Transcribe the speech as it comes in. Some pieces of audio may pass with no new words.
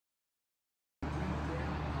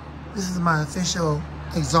This is my official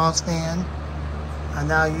exhaust fan. I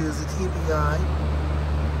now use the TPI.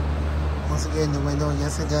 Once again, the window,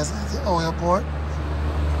 yes, it does have the oil port.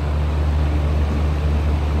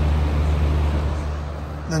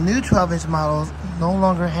 The new 12-inch models no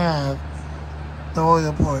longer have the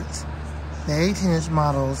oil ports. The 18-inch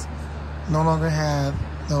models no longer have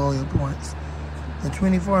the oil ports. The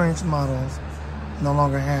 24-inch models no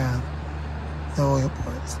longer have the oil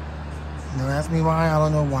ports. Don't ask me why, I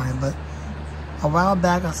don't know why, but a while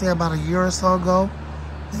back, I say about a year or so ago,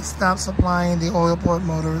 they stopped supplying the oil port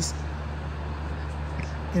motors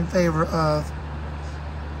in favor of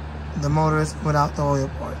the motors without the oil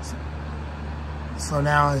ports. So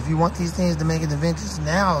now, if you want these things to make it the vintage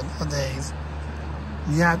nowadays,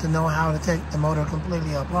 you have to know how to take the motor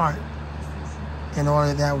completely apart in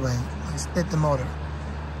order that way. Like split the motor.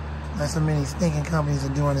 That's what many stinking companies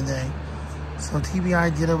are doing today. So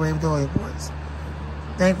TPI did away with the oil ports.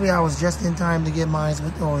 Thankfully, I was just in time to get mine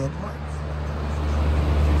with the oil port.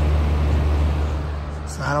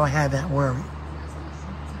 So I don't have that worry.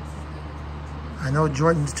 I know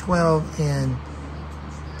Jordan's 12 and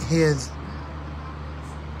his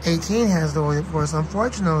 18 has the oil ports.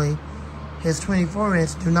 Unfortunately, his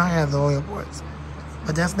 24-inch do not have the oil ports.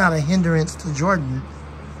 But that's not a hindrance to Jordan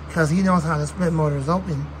because he knows how to split motors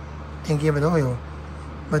open and give it oil.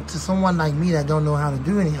 But to someone like me that don't know how to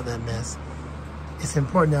do any of that mess, it's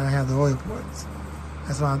important that I have the oil ports.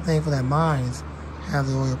 That's why I'm thankful that mine have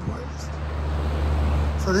the oil ports.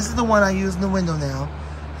 So this is the one I use in the window now.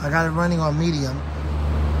 I got it running on medium.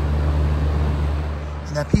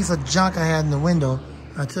 And that piece of junk I had in the window,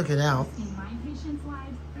 I took it out.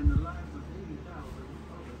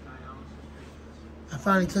 I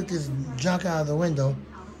finally took this junk out of the window.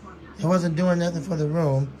 It wasn't doing nothing for the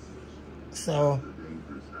room. So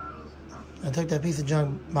I took that piece of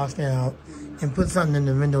junk box fan out and put something in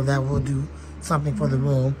the window that will do something for the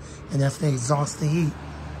room, and that's to exhaust the heat.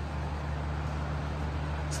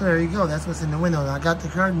 So there you go, that's what's in the window. I got the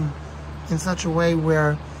curtain in such a way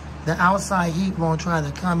where the outside heat won't try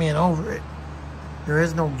to come in over it. There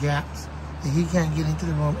is no gaps. The heat can't get into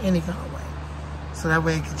the room any kind of way. So that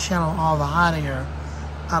way it can channel all the hot air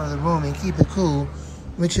out of the room and keep it cool,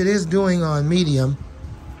 which it is doing on medium.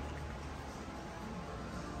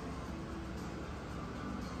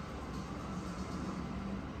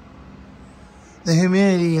 The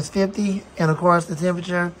humidity is 50, and of course the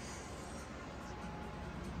temperature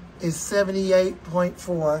is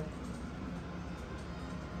 78.4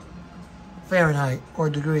 Fahrenheit or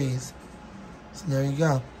degrees. So there you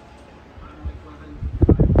go.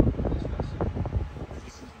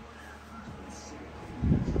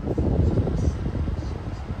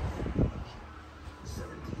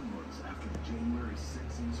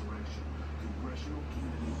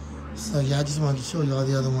 So yeah, I just wanted to show you all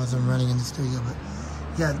the other ones I'm running in the studio. But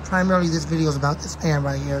yeah, primarily this video is about this fan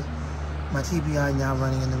right here. My TPI now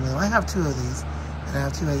running in the middle. I have two of these, and I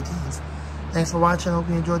have two 18s. Thanks for watching. Hope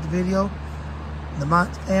you enjoyed the video. The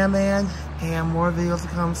Mont Fan Man, and more videos to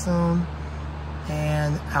come soon.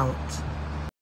 And out.